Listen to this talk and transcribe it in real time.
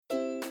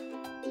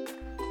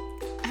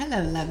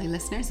Hello, lovely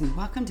listeners, and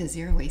welcome to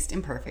Zero Waste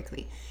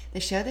Imperfectly, the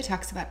show that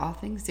talks about all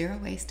things zero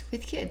waste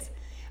with kids.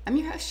 I'm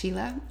your host,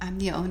 Sheila. I'm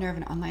the owner of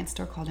an online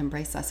store called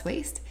Embrace Less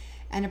Waste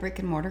and a brick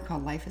and mortar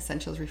called Life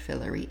Essentials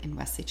Refillery in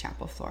Wesley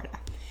Chapel, Florida.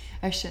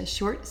 Our show is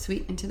short,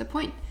 sweet, and to the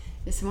point.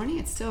 This morning,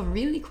 it's still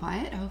really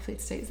quiet. Hopefully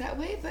it stays that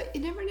way, but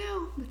you never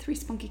know with 3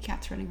 spunky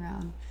cats running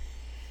around.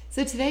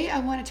 So today, I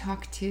want to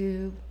talk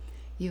to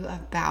you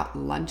about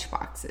lunch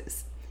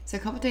boxes. So a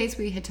couple days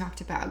we had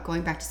talked about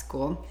going back to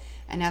school,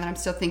 and now that I'm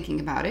still thinking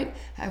about it,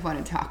 I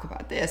want to talk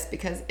about this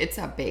because it's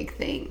a big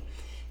thing.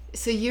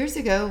 So years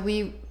ago,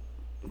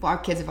 our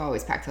kids have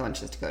always packed their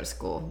lunches to go to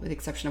school, with the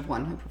exception of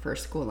one who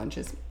prefers school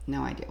lunches.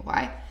 No idea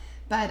why.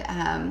 But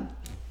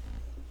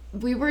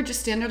we were just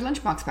standard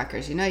lunchbox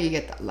packers. You know, you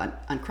get the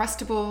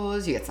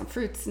Uncrustables, you get some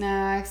fruit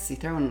snacks, you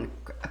throw in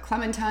a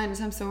clementine of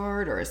some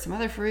sort or some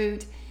other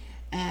fruit,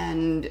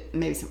 and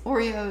maybe some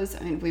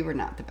Oreos. I mean, we were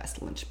not the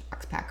best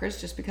lunchbox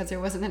packers just because there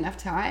wasn't enough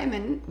time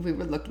and we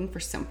were looking for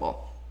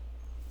simple.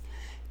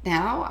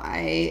 Now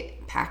I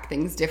pack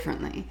things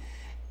differently.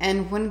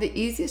 And one of the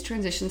easiest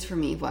transitions for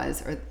me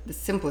or the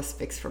simplest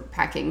fix for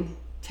packing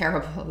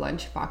terrible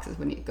lunch boxes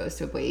when it goes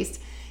to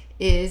waste,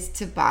 is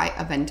to buy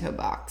a bento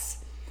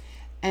box.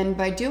 And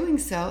by doing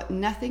so, it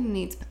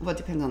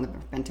depends on the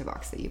bento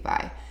box that you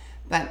buy.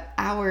 But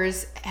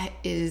ours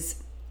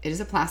is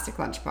a plastic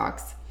lunch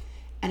box,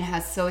 and it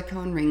has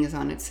silicone rings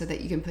on it so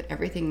that you can put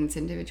everything in its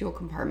individual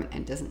compartment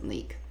and it doesn't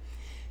leak.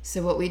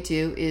 So what we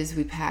do is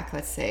we pack,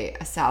 let's say,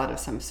 a salad of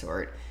some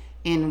sort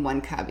in one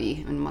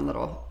cubby, in one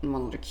little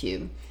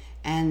cube,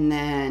 and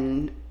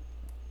then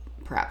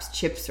perhaps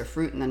chips or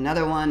fruit in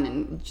another one,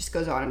 and it just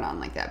goes on and on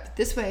like that. But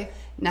this way,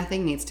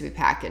 nothing needs to be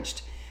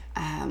packaged.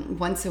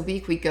 Once a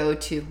week we go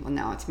to,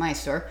 now it's my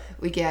store,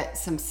 we get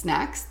some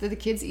snacks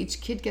that each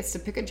kid gets to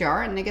pick a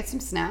jar and they get some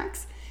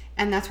snacks,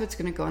 and that's what's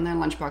going to go in their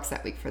lunchbox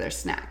that week for their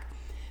snack.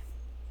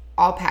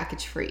 All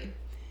package free.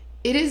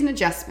 It is an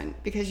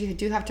adjustment because you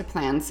do have to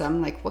plan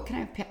some, like what can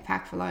I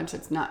pack for lunch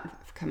that's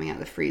not coming out of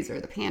the freezer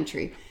or the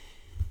pantry,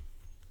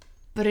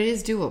 but it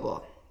is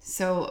doable.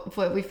 So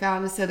what we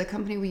found is, the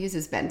company we use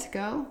is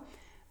Bentgo,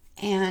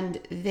 and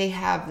they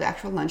have the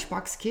actual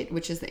lunchbox kit,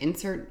 which is the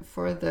insert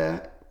for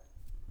the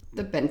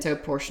bento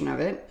portion of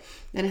it.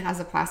 Then it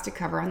has a plastic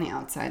cover on the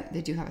outside.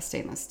 They do have a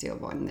stainless steel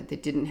one that they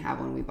didn't have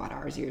when we bought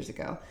ours years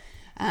ago.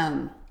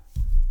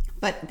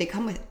 But they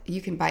come with, you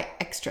can buy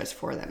extras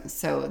for them.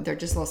 So they're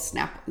just a little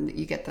snap.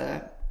 You get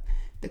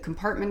the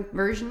compartment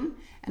version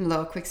and a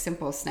little quick,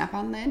 simple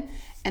snap-on lid.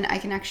 And I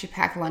can actually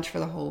pack lunch for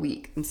the whole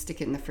week and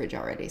stick it in the fridge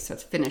already. So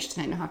it's finished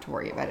and I don't have to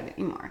worry about it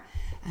anymore.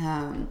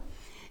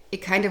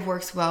 It kind of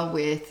works well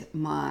with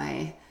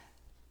my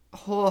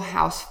whole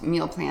house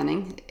meal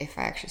planning, if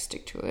I actually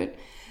stick to it,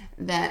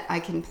 that I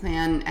can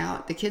plan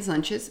out the kids'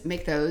 lunches,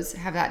 make those,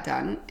 have that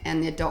done,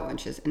 and the adult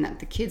lunches, and that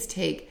the kids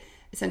take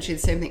essentially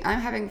the same thing I'm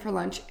having for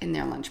lunch in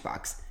their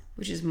lunchbox,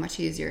 which is much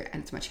easier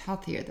and it's much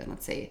healthier than,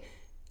 let's say,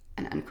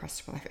 an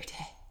Uncrustable every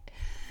day.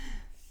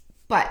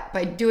 But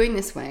by doing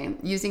this way,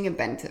 using a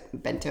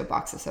bento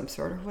box of some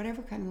sort or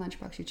whatever kind of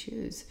lunchbox you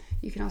choose,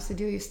 you can also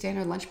do your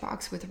standard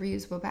lunchbox with a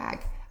reusable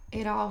bag.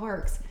 It all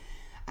works.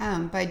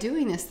 By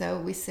doing this, though,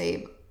 we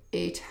save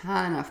a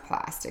ton of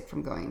plastic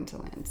from going into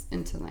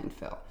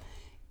landfill.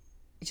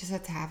 You just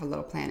have to have a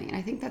little planning. And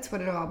I think that's what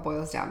it all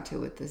boils down to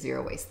with the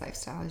zero waste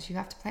lifestyle, is you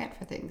have to plan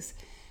for things.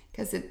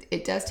 Because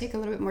it does take a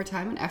little bit more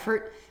time and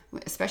effort,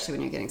 especially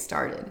when you're getting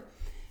started.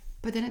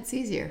 But then it's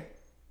easier.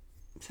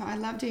 So I'd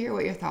love to hear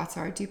what your thoughts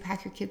are. Do you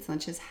pack your kids'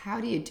 lunches?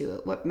 How do you do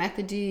it? What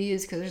method do you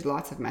use? Because there's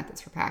lots of methods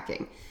for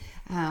packing.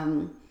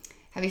 Are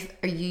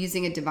you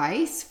using a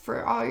device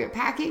for all your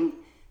packing?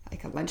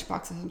 Like a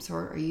lunchbox of some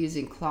sort? Are you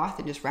using cloth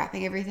and just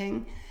wrapping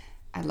everything?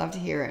 I'd love to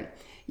hear it.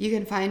 You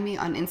can find me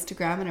on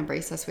Instagram at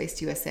Embrace Less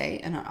Waste USA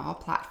and on all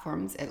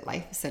platforms at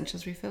Life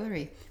Essentials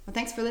Refillery. Well,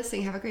 thanks for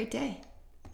listening. Have a great day.